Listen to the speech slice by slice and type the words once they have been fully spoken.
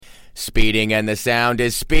Speeding and the sound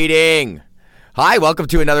is speeding. Hi, welcome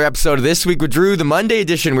to another episode of This Week with Drew, the Monday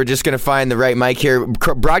edition. We're just going to find the right mic here.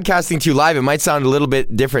 Broadcasting to you live. It might sound a little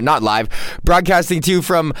bit different. Not live. Broadcasting to you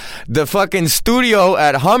from the fucking studio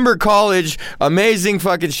at Humber College. Amazing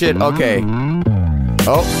fucking shit. Okay.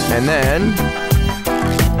 Oh, and then...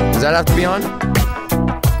 Does that have to be on?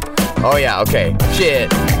 Oh, yeah, okay.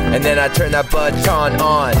 Shit. And then I turn that button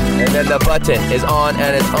on. And then the button is on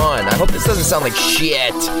and it's on. I hope this doesn't sound like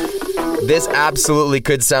shit. This absolutely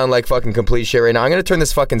could sound like fucking complete shit right now. I'm going to turn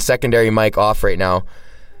this fucking secondary mic off right now.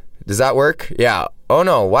 Does that work? Yeah. Oh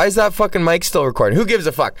no, why is that fucking mic still recording? Who gives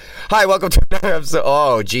a fuck? Hi, welcome to another episode.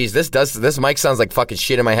 Oh, geez, this mic sounds like fucking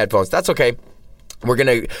shit in my headphones. That's okay. We're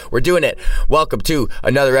doing it. Welcome to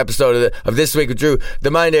another episode of This Week with Drew,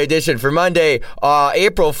 the Monday edition for Monday,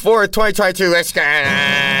 April 4th, 2022. Let's go.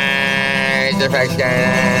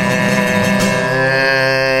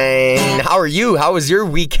 How are you? How was your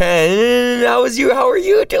weekend? How are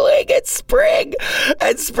you doing? It's spring.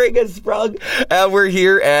 And spring has sprung. And we're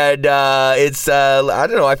here, and it's, I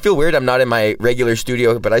don't know, I feel weird I'm not in my regular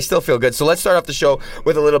studio, but I still feel good. So let's start off the show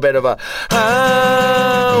with a little bit of a,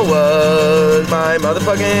 how was my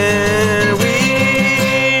motherfucking week?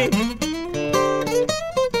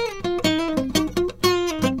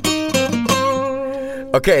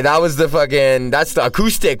 Okay, that's the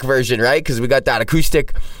acoustic version, right? Because we got that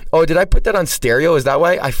acoustic. Oh, did I put that on stereo? Is that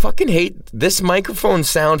why? I fucking hate this microphone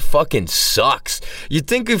sound fucking sucks. You'd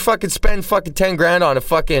think you fucking spend fucking 10 grand on a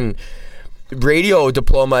fucking radio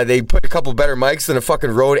diploma. They put a couple better mics than a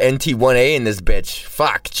fucking Rode NT1A in this bitch.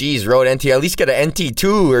 Fuck, jeez, Rode NT. At least get an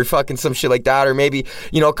NT2 or fucking some shit like that. Or maybe,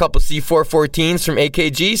 a couple C414s from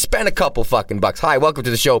AKG. Spend a couple fucking bucks. Hi, welcome to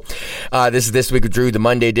the show. This is This Week with Drew, the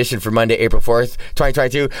Monday edition for Monday, April 4th,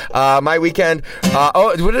 2022. My weekend.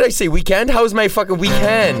 What did I say? Weekend? How was my fucking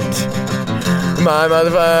weekend? My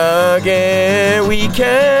motherfucking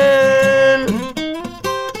weekend.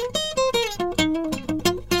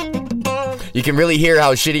 You can really hear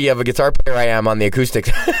how shitty of a guitar player I am on the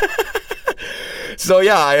acoustics. So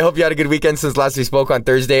yeah, I hope you had a good weekend since last we spoke on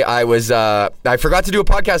Thursday. I forgot to do a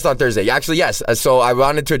podcast on Thursday. Actually, yes. So I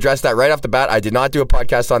wanted to address that right off the bat. I did not do a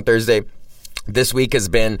podcast on Thursday. This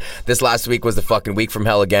last week was the fucking week from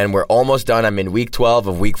hell again. We're almost done. I'm in week 12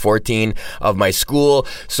 of week 14 of my school.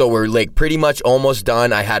 So we're like pretty much almost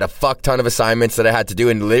done. I had a fuck ton of assignments that I had to do,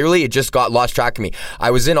 and literally it just got lost track of me.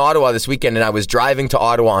 I was in Ottawa this weekend, and I was driving to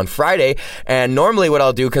Ottawa on Friday, and normally what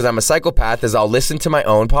I'll do, because I'm a psychopath, is I'll listen to my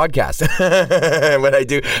own podcast. When I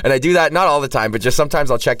do that, not all the time, but just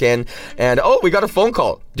sometimes I'll check in, and we got a phone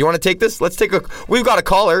call. Do you want to take this? We've got a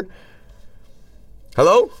caller.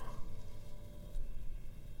 Hello?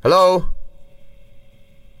 Hello?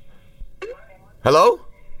 Hello?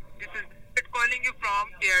 This is calling you from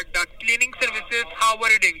Air Duct Cleaning Services. How are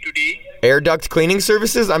you doing today? Air Duct Cleaning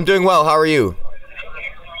Services? I'm doing well. How are you?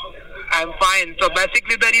 I'm fine. So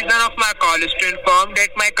basically the reason of my call is to inform that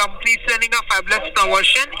my company is running a fabulous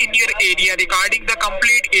promotion in your area regarding the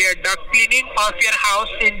complete air duct cleaning of your house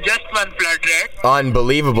in just one flat rate.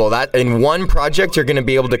 Unbelievable. That in one project you're going to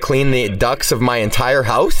be able to clean the ducts of my entire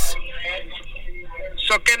house?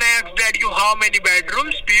 So can I ask that you how many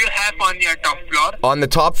bedrooms do you have on your top floor? On the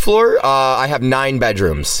top floor, I have 9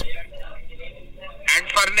 bedrooms.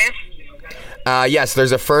 And furnace? Yes,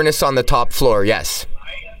 there's a furnace on the top floor, yes.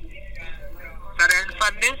 Sir, and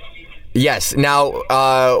furnace? Yes. Now,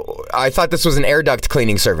 I thought this was an air duct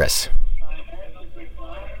cleaning service.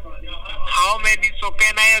 How many? So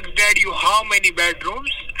can I ask that you how many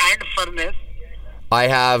bedrooms and furnace? I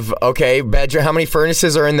have, bedroom. How many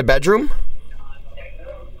furnaces are in the bedroom?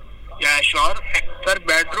 Yeah, sure. Sir,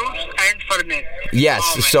 bedrooms and furnace. Yes,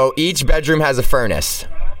 so each bedroom has a furnace.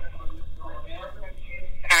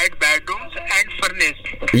 8 bedrooms and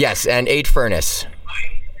furnace. Yes, and 8 furnace.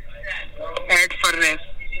 8 furnace.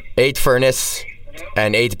 8 furnace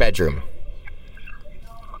and 8 bedroom.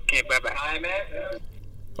 Okay, bye-bye.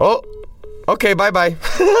 Oh, okay, bye-bye.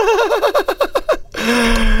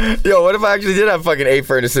 Yo, what if I actually did have fucking 8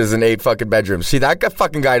 furnaces and 8 fucking bedrooms? See, that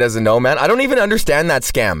fucking guy doesn't know, man. I don't even understand that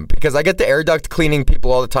scam because I get the air duct cleaning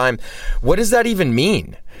people all the time. What does that even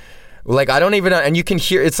mean? Like, I don't even, and you can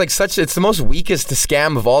hear, it's the most weakest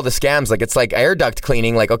scam of all the scams. Like, it's like air duct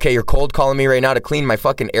cleaning. Like, okay, you're cold calling me right now to clean my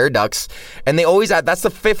fucking air ducts. And they always, that's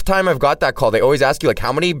the 5th time I've got that call. They always ask you, like,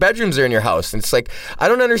 how many bedrooms are in your house? And it's like, I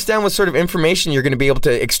don't understand what sort of information you're going to be able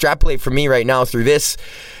to extrapolate from me right now through this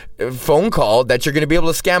phone call that you're going to be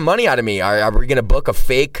able to scam money out of me. Are we going to book a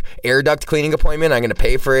fake air duct cleaning appointment? I'm going to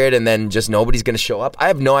pay for it and then just nobody's going to show up? I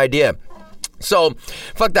have no idea. So,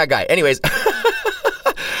 fuck that guy. Anyways,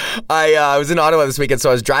 I was in Ottawa this weekend, so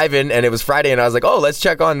I was driving, and it was Friday, and I was like, oh, let's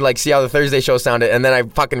check on, like, see how the Thursday show sounded, and then I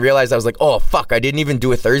fucking realized, I was like, oh, fuck, I didn't even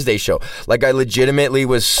do a Thursday show. Like, I legitimately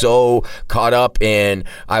was so caught up in,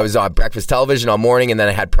 I was on breakfast television all morning, and then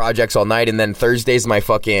I had projects all night, and then Thursday's my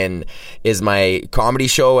comedy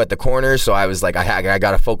show at the corner, so I was like, I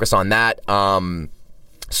gotta focus on that.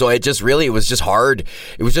 So it was just hard.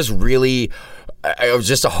 It was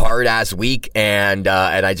just a hard ass week, and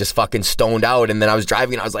I just fucking stoned out, and then I was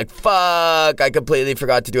driving and I was like, fuck, I completely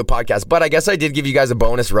forgot to do a podcast. But I guess I did give you guys a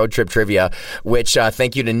bonus road trip trivia, which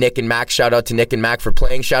thank you to Nick and Mac. Shout out to Nick and Mac for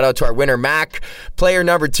playing. Shout out to our winner Mac, player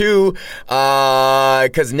number 2,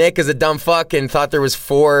 because Nick is a dumb fuck and thought there was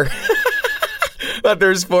 4 thought there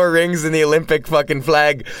was 4 rings in the Olympic fucking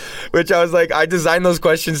flag, which I was like, I designed those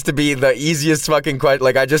questions to be the easiest fucking question.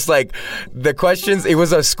 Like, I just like the questions, it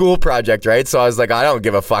was a school project, right? So I was like, I don't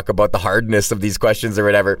give a fuck about the hardness of these questions or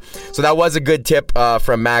whatever. So that was a good tip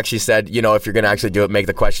from Max. She said, you know, if you're going to actually do it, make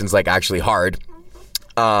the questions like actually hard.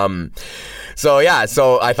 So yeah,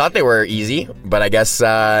 so I thought they were easy, but I guess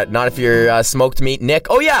not if you're smoked meat, Nick.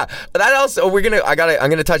 Oh yeah, that also I'm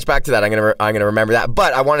gonna touch back to that. I'm gonna remember that.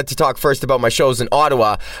 But I wanted to talk first about my shows in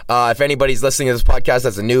Ottawa. If anybody's listening to this podcast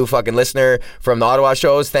that's a new fucking listener from the Ottawa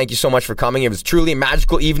shows, thank you so much for coming. It was truly a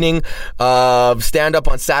magical evening of stand up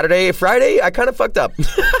on Saturday. Friday, I kind of fucked up.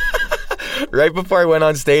 Right before I went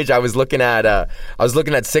on stage, I was looking at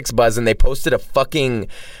Six Buzz, and they posted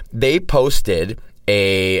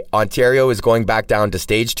Ontario is going back down to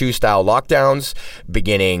stage 2 style lockdowns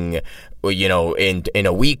beginning, you know, in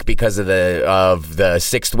a week because of the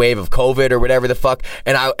 6th wave of COVID or whatever the fuck,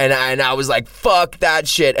 and I was like, fuck that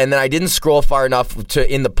shit. And then I didn't scroll far enough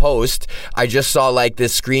to in the post. I just saw like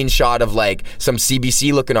this screenshot of like some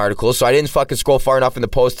CBC looking article, so I didn't fucking scroll far enough in the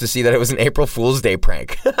post to see that it was an April Fool's Day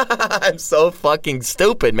prank. I'm so fucking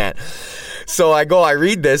stupid, man. So I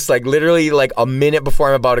read this like literally like a minute before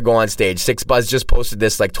I'm about to go on stage. Six Buzz just posted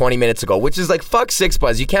this like 20 minutes ago, which is like, fuck Six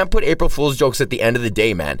Buzz. You can't put April Fool's jokes at the end of the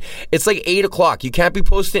day, man. It's like 8 o'clock. You can't be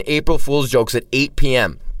posting April Fool's jokes at 8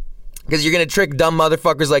 p.m. because you're going to trick dumb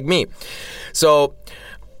motherfuckers like me. So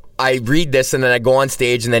I read this and then I go on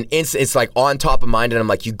stage and then it's like on top of mind and I'm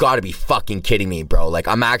like, you gotta be fucking kidding me, bro. Like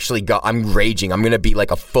I'm raging. I'm going to be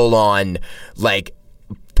like a full on like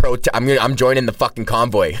I'm joining the fucking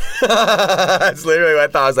convoy. That's literally what I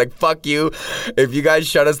thought. I was like, fuck you. If you guys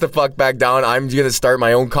shut us the fuck back down, I'm going to start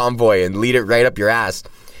my own convoy and lead it right up your ass.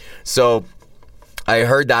 So I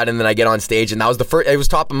heard that and then I get on stage and that was it was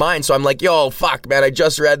top of mind. So I'm like, yo, fuck, man, I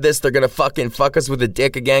just read this. They're going to fucking fuck us with a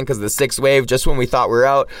dick again because of the 6th wave just when we thought we were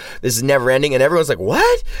out. This is never ending. And everyone's like,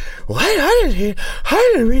 what? I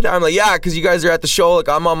didn't read that. I'm like, yeah, because you guys are at the show. Like,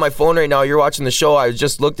 I'm on my phone right now. You're watching the show. I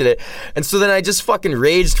just looked at it. And so then I just fucking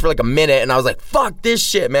raged for like a minute and I was like, fuck this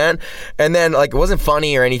shit, man. And then like, it wasn't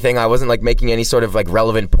funny or anything. I wasn't like making any sort of like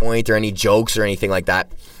relevant point or any jokes or anything like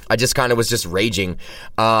that. I just kind of was just raging.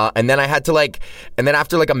 And then I had to and then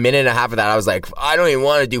after like a minute and a half of that, I was like, I don't even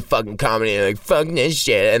want to do fucking comedy. Like, fuck this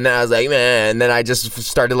shit. And then I was like, man. And then I just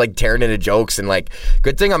started like tearing into jokes and like,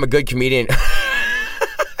 good thing I'm a good comedian.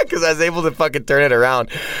 Because I was able to fucking turn it around.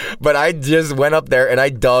 But I just went up there and I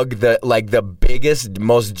dug the biggest,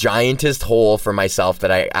 most giantest hole for myself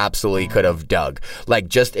that I absolutely could have dug. Like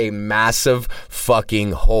just a massive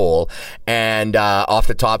fucking hole. And off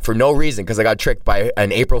the top for no reason, because I got tricked by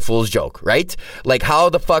an April Fool's joke, right? Like how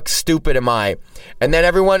the fuck stupid am I? And then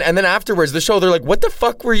afterwards the show, they're like, what the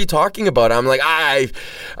fuck were you talking about? I'm like,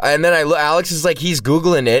 and then Alex is like, he's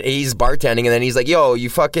Googling it, he's bartending, and then he's like, yo, I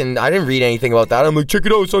didn't read anything about that. I'm like, check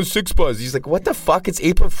it out, it's on Six Buzz. He's like, what the fuck? It's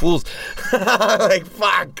April Fool's. Like,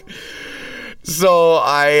 fuck. So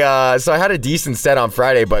I had a decent set on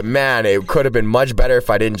Friday, but man, it could have been much better if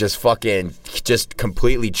I didn't just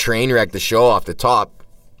completely train wreck the show off the top.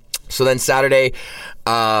 So then Saturday,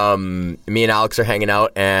 me and Alex are hanging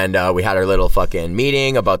out and we had our little fucking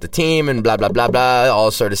meeting about the team and blah, blah, blah, blah, all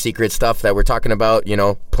sort of secret stuff that we're talking about, you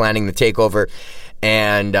know, planning the takeover.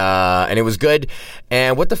 And it was good.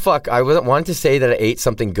 And what the fuck? I wanted to say that I ate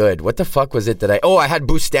something good. What the fuck was it that I had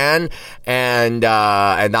Boustan and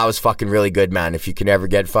that was fucking really good, man. If you can ever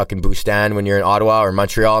get fucking Boustan when you're in Ottawa or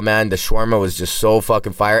Montreal, man, the shawarma was just so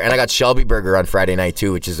fucking fire. And I got Shelby Burger on Friday night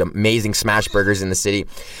too, which is amazing smash burgers in the city.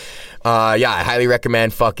 Yeah, I highly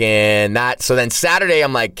recommend fucking that. So then Saturday,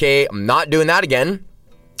 I'm like, okay, I'm not doing that again.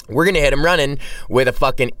 we're going to hit him running with a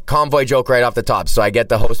fucking convoy joke right off the top. So I get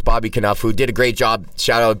the host, Bobby Knuff, who did a great job.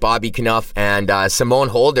 Shout out Bobby Knuff. And Simone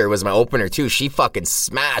Holder was my opener, too. She fucking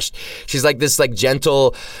smashed. She's like this, like,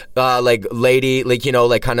 gentle, like, lady, like, you know,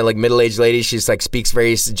 like, kind of like middle-aged lady. She's, like, speaks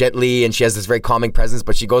very gently, and she has this very calming presence.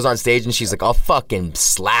 But she goes on stage, and she's like, I'll fucking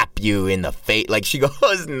slap you in the face. Like, she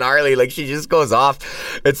goes gnarly. Like, she just goes off.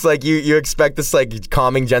 It's like you expect this, like,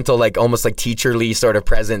 calming, gentle, like, almost, like, teacherly sort of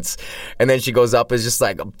presence. And then she goes up, is just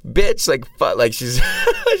like, bitch, like, fuck, like, she's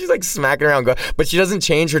she's like smacking around, but she doesn't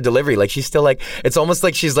change her delivery. Like, she's still like, it's almost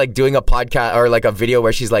like she's like doing a podcast or like a video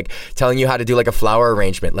where she's like telling you how to do like a flower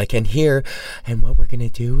arrangement, like, and here, and what we're gonna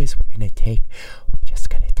do is we're just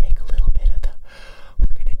gonna take a little bit of we're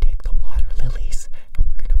gonna take the water lilies, and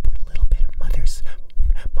we're gonna put a little bit of mother's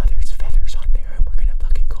feathers on there, and we're gonna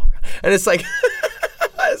fucking go around, and it's like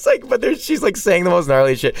it's like, but she's like saying the most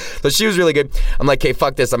gnarly shit. So she was really good. I'm like, okay,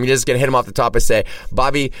 fuck this. I'm just gonna hit him off the top and say,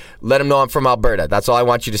 Bobby, let him know I'm from Alberta. That's all I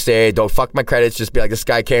want you to say. Don't fuck my credits. Just be like, this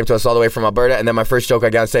guy came to us all the way from Alberta. And then my first joke, I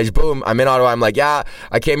got on stage, boom, I'm in Ottawa. I'm like, yeah,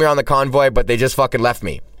 I came here on the convoy, but they just fucking left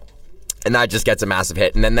me. And that just gets a massive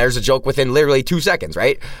hit. And then there's a joke within literally 2 seconds,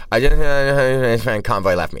 right? I just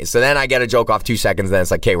convoy left me. So then I get a joke off 2 seconds. And then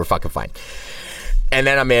it's like, okay, we're fucking fine. And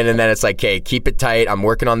then I'm in, and then it's like, okay, keep it tight. I'm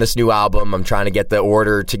working on this new album. I'm trying to get the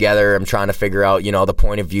order together. I'm trying to figure out, you know, the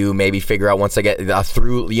point of view, maybe figure out once I get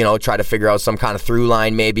through, you know, try to figure out some kind of through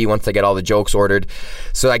line maybe once I get all the jokes ordered.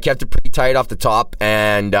 So I kept it pretty tight off the top,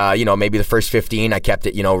 and, you know, maybe the first 15, I kept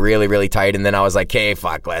it, you know, really, really tight. And then I was like, okay,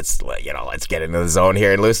 fuck, let's get into the zone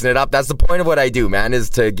here and loosen it up. That's the point of what I do, man, is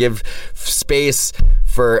to give space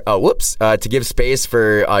for to give space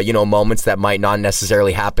for you know, moments that might not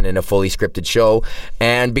necessarily happen in a fully scripted show.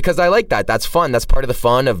 And because I like that, that's fun. That's part of the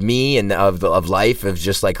fun of me and of life, of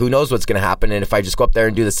just like, who knows what's going to happen. And if I just go up there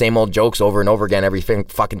and do the same old jokes over and over again every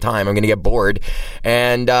fucking time, I'm going to get bored,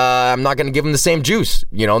 and I'm not going to give them the same juice,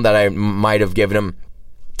 you know, that I might have given them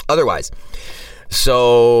otherwise.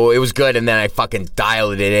 So it was good, and then I fucking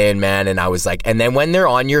dialed it in, man, and I was like, and then when they're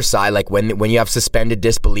on your side, like when you have suspended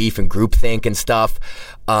disbelief and groupthink and stuff,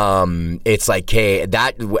 it's like, hey,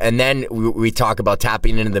 that, and then we talk about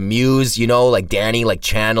tapping into the muse, you know, like Danny, like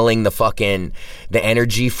channeling the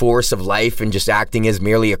energy force of life and just acting as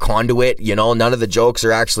merely a conduit, you know. None of the jokes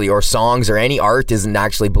are actually, or songs or any art doesn't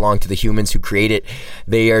actually belong to the humans who create it.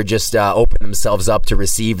 They are just open themselves up to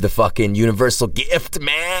receive the fucking universal gift,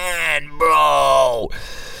 man, bro.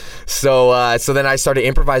 So then I started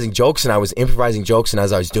improvising jokes, and I was improvising jokes, and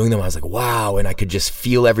as I was doing them, I was like, wow, and I could just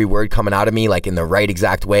feel every word coming out of me, like in the right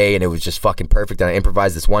exact way, and it was just fucking perfect. And I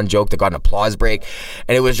improvised this one joke that got an applause break,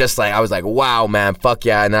 and it was just like, I was like, wow, man, fuck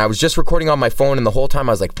yeah. And then I was just recording on my phone, and the whole time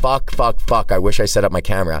I was like, fuck, I wish I set up my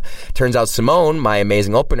camera. Turns out Simone, my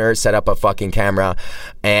amazing opener, set up a fucking camera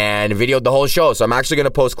and videoed the whole show. So I'm actually going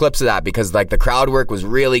to post clips of that, because like the crowd work was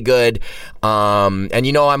really good. And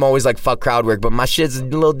you know, I'm always like, fuck crowd work, but my shit's a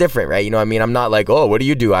little different, right? You know what I mean? I'm not like, oh, what do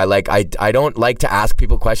you do? I don't like to ask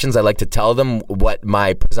people questions. I like to tell them what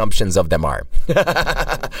my presumptions of them are.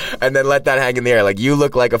 And then let that hang in the air. Like, you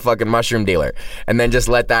look like a fucking mushroom dealer. And then just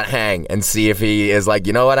let that hang and see if he is like,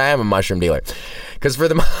 you know what? I am a mushroom dealer. Because for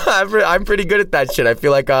them, I'm pretty good at that shit. I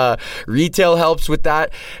feel like retail helps with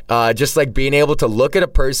that. Just like being able to look at a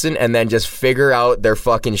person and then just figure out their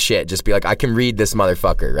fucking shit. Just be like, I can read this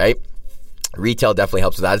motherfucker, right? Retail definitely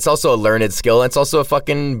helps with that. It's also a learned skill, and it's also a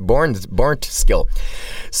fucking born skill.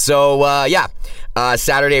 So yeah,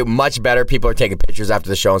 Saturday much better. People are taking pictures after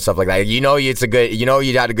the show and stuff like that. You know, you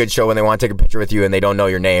had a good show when they want to take a picture with you and they don't know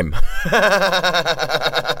your name.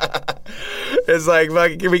 It's like,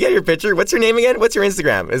 can we get your picture? What's your name again? What's your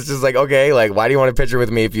Instagram? It's just like, okay, like, why do you want a picture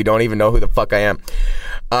with me if you don't even know who the fuck I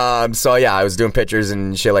am? So yeah, I was doing pictures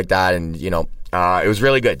and shit like that, and you know, it was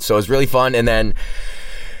really good. So it was really fun. And then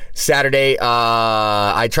Saturday,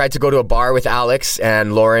 I tried to go to a bar with Alex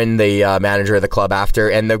and Lauren, the manager of the club, after,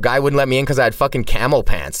 and the guy wouldn't let me in because I had fucking camel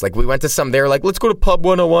pants. Like, we went to they were like, let's go to Pub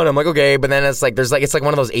 101. I'm like, okay, but then it's like, it's like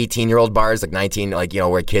one of those 18-year-old bars, like 19, like, you know,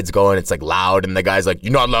 where kids go and it's like loud, and the guy's like,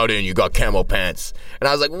 you're not allowed in, you got camel pants. And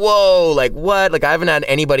I was like, whoa, like, what? Like, I haven't had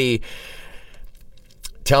anybody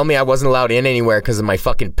tell me I wasn't allowed in anywhere because of my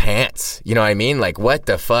fucking pants. You know what I mean? Like, what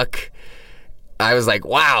the fuck? I was like,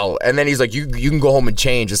 wow. And then he's like, you can go home and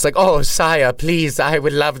change. It's like, oh, sire, please, I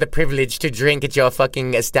would love the privilege to drink at your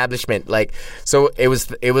fucking establishment. Like, so it was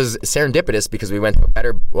serendipitous because we went to a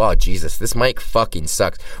better, oh, Jesus, this mic fucking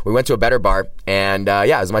sucks. We went to a better bar, and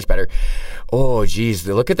yeah, it was much better. Oh, geez,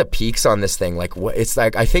 look at the peaks on this thing. Like, what? It's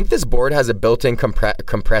like, I think this board has a built-in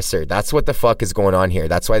compressor. That's what the fuck is going on here.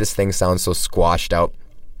 That's why this thing sounds so squashed out.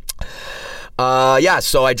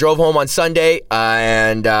 So I drove home on Sunday,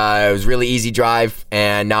 and it was a really easy drive,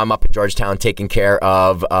 and now I'm up in Georgetown taking care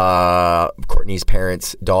of Courtney's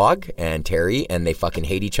parents' dog and Terry, and they fucking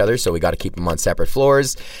hate each other, so we got to keep them on separate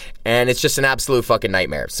floors, and it's just an absolute fucking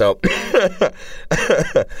nightmare. So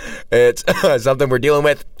it's something we're dealing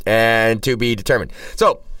with and to be determined.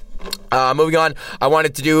 So moving on, I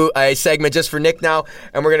wanted to do a segment just for Nick now,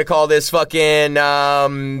 and we're going to call this fucking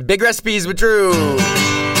Big Recipes with Drew.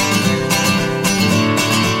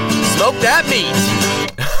 Smoke that meat.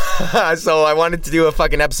 So I wanted to do a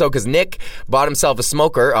fucking episode because Nick bought himself a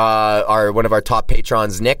smoker. One of our top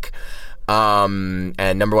patrons, Nick, and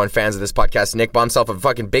number one fans of this podcast, Nick bought himself a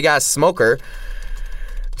fucking big ass smoker.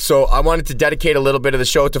 So I wanted to dedicate a little bit of the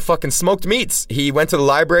show to fucking smoked meats. He went to the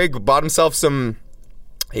library, bought himself some.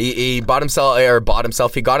 He got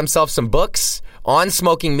himself some books on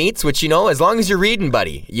smoking meats, which, you know, as long as you're reading,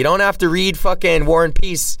 buddy, you don't have to read fucking War and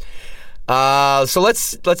Peace. So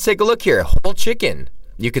let's take a look here. Whole chicken.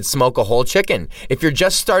 You could smoke a whole chicken if you're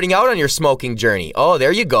just starting out on your smoking journey. Oh,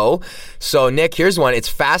 there you go. So, Nick, here's one. It's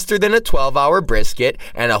faster than a 12-hour brisket,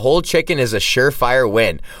 and a whole chicken is a surefire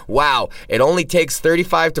win. Wow. It only takes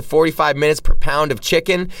 35 to 45 minutes per pound of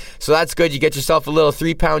chicken, so that's good. You get yourself a little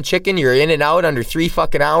 3-pound chicken. You're in and out under 3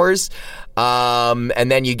 fucking hours.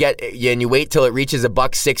 And then you wait till it reaches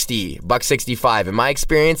 $1.65. In my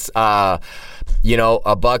experience,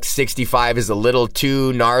 $1.65 is a little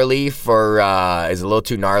too gnarly for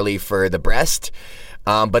the breast.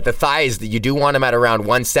 But the thighs, you do want them at around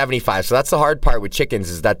 175. So that's the hard part with chickens,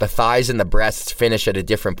 is that the thighs and the breasts finish at a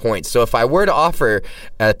different point. So if I were to offer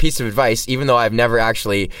a piece of advice, even though I've never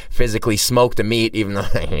actually physically smoked a meat, even though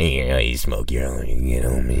you smoke your own, you get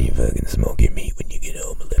home and you fucking smoke your meat when you get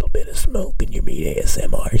home, a little bit of smoke in your meat,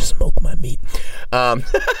 ASMR, smoke my meat. I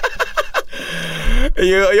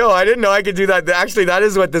didn't know I could do that. Actually, that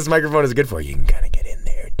is what this microphone is good for. You can kind of get in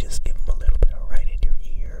there and just give them a little bit of right in your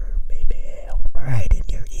ear, baby. Right in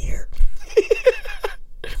your ear.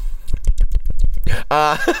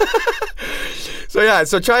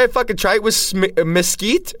 So try it with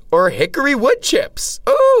mesquite or hickory wood chips.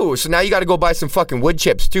 Oh, so now you got to go buy some fucking wood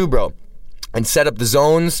chips too, bro, and set up the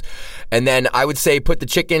zones. And then I would say put the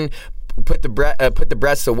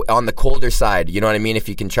breasts on the colder side. You know what I mean? If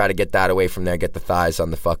you can try to get that away from there, get the thighs on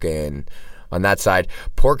that side.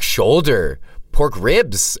 Pork shoulder, pork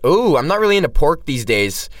ribs. Ooh, I'm not really into pork these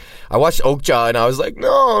days. I watched Oakjaw and I was like,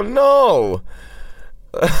 no.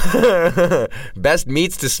 Best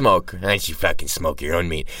meats to smoke. And you fucking smoke your own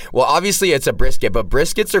meat. Well, obviously it's a brisket, but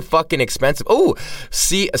briskets are fucking expensive. Oh,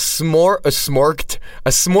 see, a smorked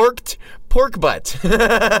pork butt.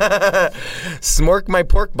 Smork my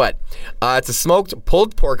pork butt. It's a smoked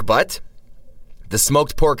pulled pork butt. The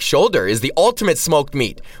smoked pork shoulder is the ultimate smoked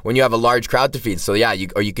meat when you have a large crowd to feed. So yeah,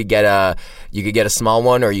 you could get a small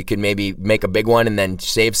one, or you could maybe make a big one and then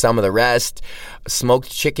save some of the rest.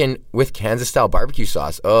 Smoked chicken with Kansas style barbecue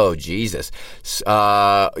sauce. Oh Jesus.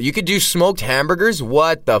 You could do smoked hamburgers.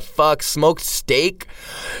 What the fuck? Smoked steak.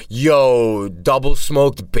 Yo, double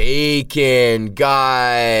smoked bacon,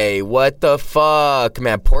 guy. What the fuck,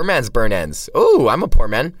 man? Poor man's burn ends. Oh, I'm a poor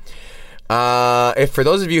man. If for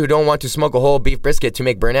those of you who don't want to smoke a whole beef brisket to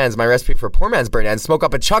make burn ends, my recipe for poor man's burn ends: smoke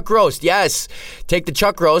up a chuck roast. Yes, take the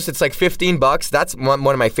chuck roast. It's like $15. That's one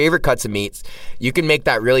of my favorite cuts of meats. You can make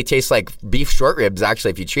that really taste like beef short ribs,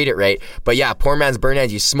 actually, if you treat it right. But yeah, poor man's burn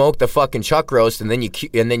ends. You smoke the fucking chuck roast, and then you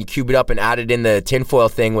cube it up and add it in the tinfoil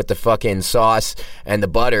thing with the fucking sauce and the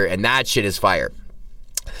butter, and that shit is fire.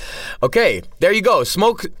 Okay, there you go.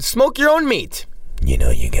 Smoke your own meat. You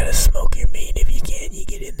know you gotta smoke your meat. If you can, you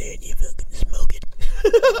get in there and you fucking smoke it.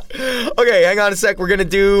 Okay, hang on a sec. We're gonna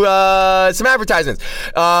do some advertisements.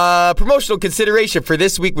 Promotional consideration for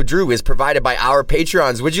This Week with Drew is provided by our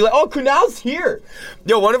Patreons. Would you like? Oh, Kunal's here.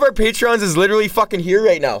 Yo, one of our Patreons is literally fucking here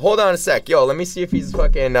right now. Hold on a sec. Yo, let me see if he's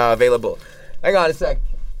fucking available. Hang on a sec.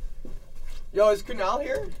 Yo, is Kunal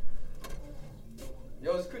here?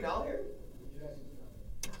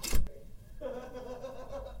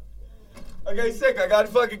 Okay, sick. I got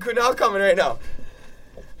fucking Kunal coming right now.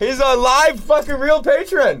 He's a live fucking real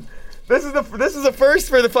patron. This is the first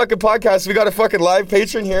for the fucking podcast. We got a fucking live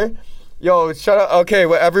patron here. Yo, shut up. Okay,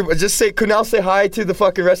 just say Kunal. Say hi to the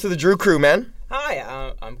fucking rest of the Drew crew, man.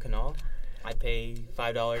 Hi, I'm Kunal. I pay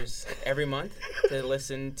 $5 every month to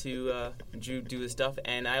listen to Drew do his stuff,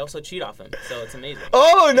 and I also cheat off him, so it's amazing.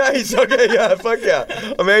 Oh, nice. Okay, yeah, fuck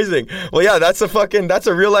yeah, amazing. Well, yeah, that's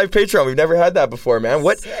a real life Patreon. We've never had that before, man.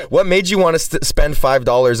 What made you want to spend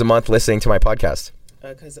 $5 a month listening to my podcast?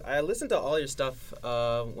 Because I listened to all your stuff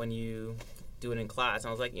when you do it in class, and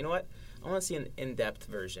I was like, you know what? I want to see an in-depth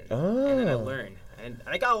version. Oh. And then I learn. and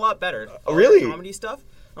I got a lot better. Really? Comedy stuff.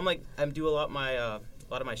 I'm do a lot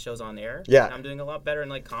of my shows on air. Yeah. And I'm doing a lot better in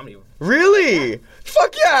like comedy. Really? Yeah.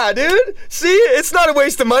 Fuck yeah, dude. See, it's not a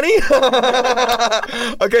waste of money.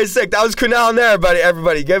 Okay, sick. That was Kunal there, buddy.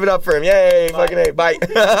 Everybody, give it up for him. Yay, bye. Fucking A. Bye.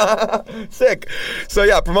 Sick. So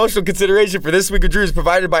yeah, promotional consideration for this week of Drew is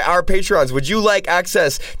provided by our patrons. Would you like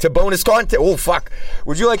access to bonus content? Oh, fuck.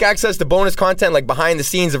 Would you like access to bonus content like behind the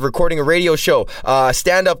scenes of recording a radio show,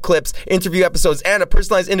 stand-up clips, interview episodes, and a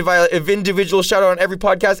personalized individual shout-out on every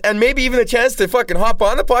podcast, and maybe even a chance to fucking hop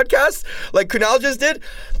on the podcast like Kunal just did?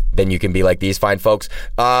 Then you can be like these fine folks.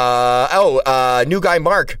 New guy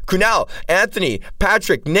Mark, Kunal, Anthony,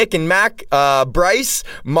 Patrick, Nick and Mac, Bryce,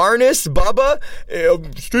 Marnus, Bubba,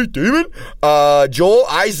 Straight Demon, Joel,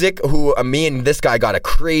 Isaac, who me and this guy got a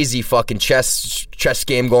crazy fucking chess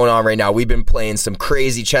game going on right now. We've been playing some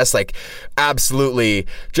crazy chess, like absolutely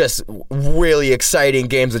just really exciting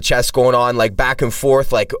games of chess going on, like back and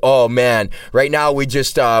forth, like, oh man. Right now we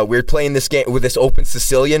just we're playing this game with this Open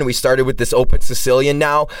Sicilian. We started with this Open Sicilian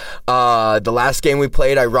now. The last game we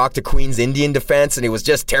played, I rocked a Queen's Indian defense, and it was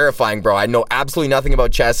just terrifying, bro. I know absolutely nothing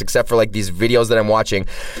about chess except for like these videos that I'm watching.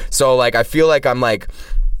 So like I feel like I'm like,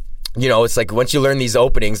 you know, it's like once you learn these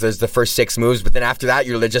openings, there's the first 6 moves, but then after that,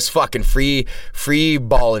 you're just fucking free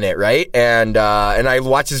balling it, right? And I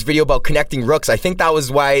watched this video about connecting rooks. I think that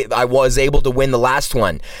was why I was able to win the last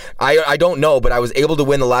one. I don't know, but I was able to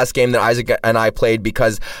win the last game that Isaac and I played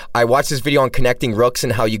because I watched this video on connecting rooks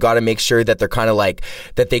and how you got to make sure that they're kind of like,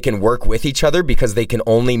 that they can work with each other because they can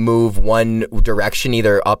only move one direction,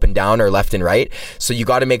 either up and down or left and right. So you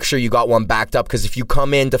got to make sure you got one backed up, because if you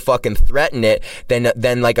come in to fucking threaten it,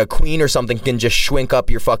 then like a queen or something can just shrink up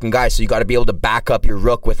your fucking guy. So you got to be able to back up your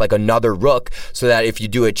rook with like another rook, so that if you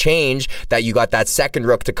do a change, that you got that second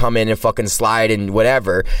rook to come in and fucking slide and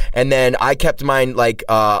whatever. And then I kept mine like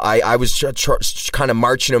I was kind of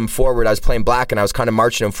marching him forward. I was playing black and I was kind of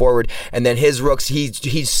marching him forward, and then his rooks, he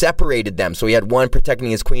separated them, so he had one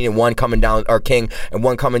protecting his queen and one coming down, or king, and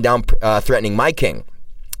one coming down threatening my king.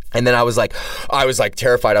 And then I was like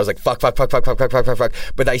terrified. I was like, fuck.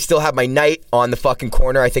 But I still have my knight on the fucking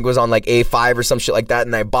corner. I think it was on like A5 or some shit like that.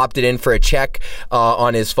 And I bopped it in for a check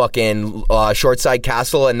on his fucking short side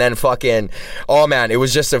castle. And then fucking, oh man, it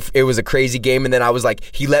was a crazy game. And then I was like,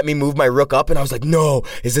 he let me move my rook up. And I was like, no,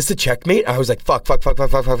 is this a checkmate? I was like, fuck.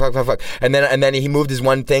 And then he moved his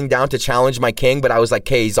one thing down to challenge my king. But I was like,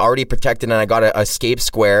 okay, he's already protected. And I got an escape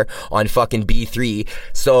square on fucking B3.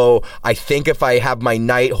 So I think if I have my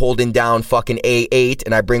knight holding down fucking A8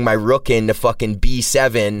 and I bring my rook into fucking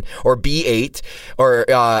B7 or B8 or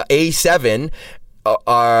A7,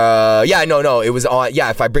 it was on,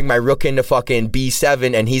 if I bring my rook into fucking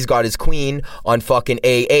B7 and he's got his queen on fucking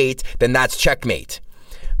A8, then that's checkmate.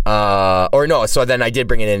 So then I did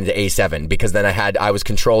bring it into A7, because then I was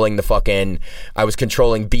controlling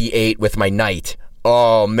B8 with my knight.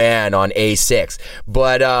 Oh man, on A6.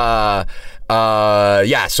 But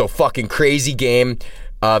so fucking crazy game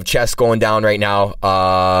of chess going down right now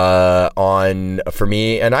for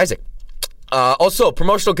me and Isaac. Also,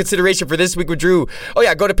 promotional consideration for this week with Drew. Oh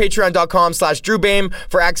yeah, go to patreon.com/DrewBame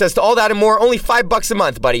for access to all that and more. Only $5 a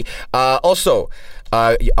month, buddy. Our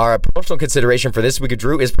promotional consideration for this week of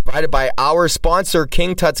Drew is provided by our sponsor,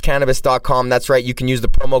 KingTutsCannabis.com. That's right, you can use the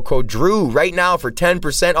promo code Drew right now for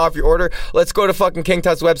 10% off your order. Let's go to fucking King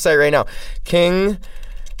Tut's website right now.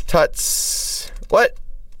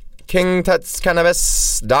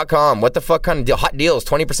 KingTutsCannabis.com. What the fuck kind of hot deals?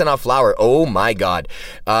 20% off flower. Oh my god.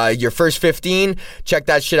 Your first 15, check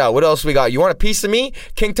that shit out. What else we got? You want a piece of me?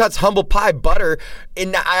 King Tut's Humble Pie Butter.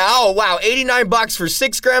 $89 for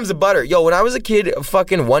 6 grams of butter. Yo, when I was a kid,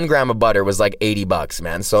 fucking 1 gram of butter was like $80,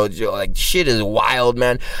 man. So like shit is wild,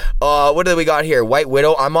 man. What do we got here? White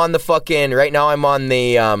Widow. I'm on the fucking, right now I'm on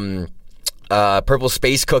the purple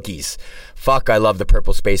space cookies. Fuck, I love the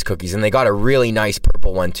purple space cookies, and they got a really nice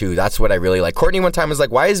purple one too. That's what I really like. Courtney one time was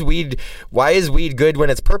like, why is weed good when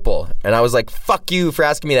it's purple? And I was like, fuck you for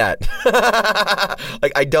asking me that.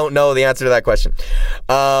 Like, I don't know the answer to that question.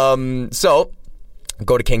 So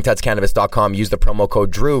go to KingTutsCannabis.com, use the promo code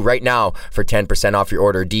Drew right now for 10% off your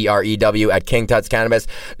order, DREW at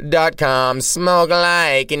KingTutsCannabis.com. Smoke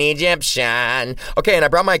like an Egyptian. Okay, and I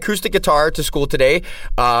brought my acoustic guitar to school today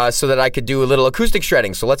so that I could do a little acoustic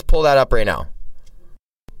shredding. So let's pull that up right now.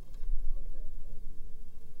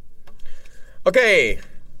 Okay,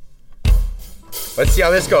 let's see how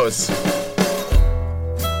this goes.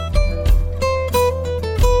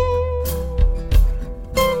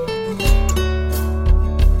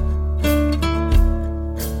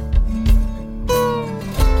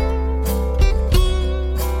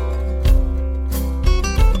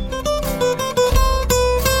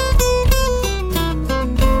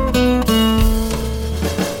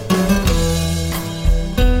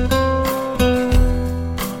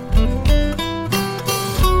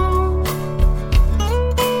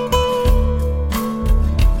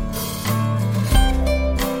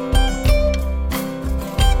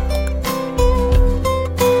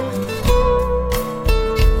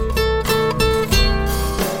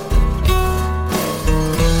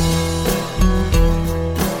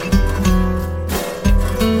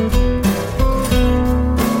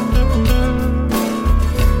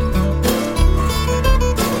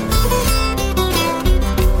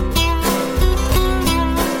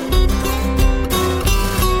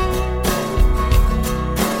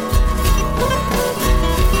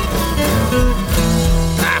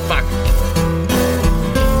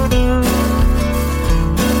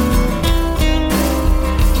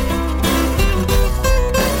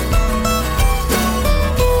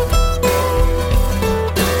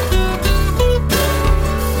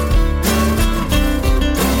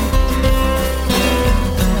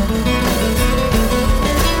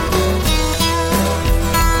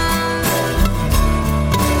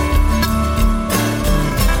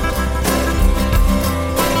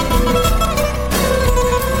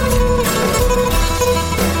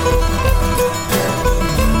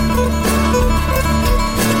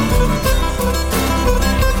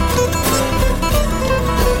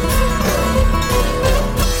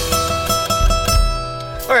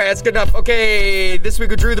 right, that's good enough. Okay, this week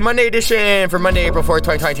with Drew, the Monday edition for Monday, April 4th,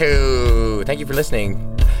 2022. Thank you for listening.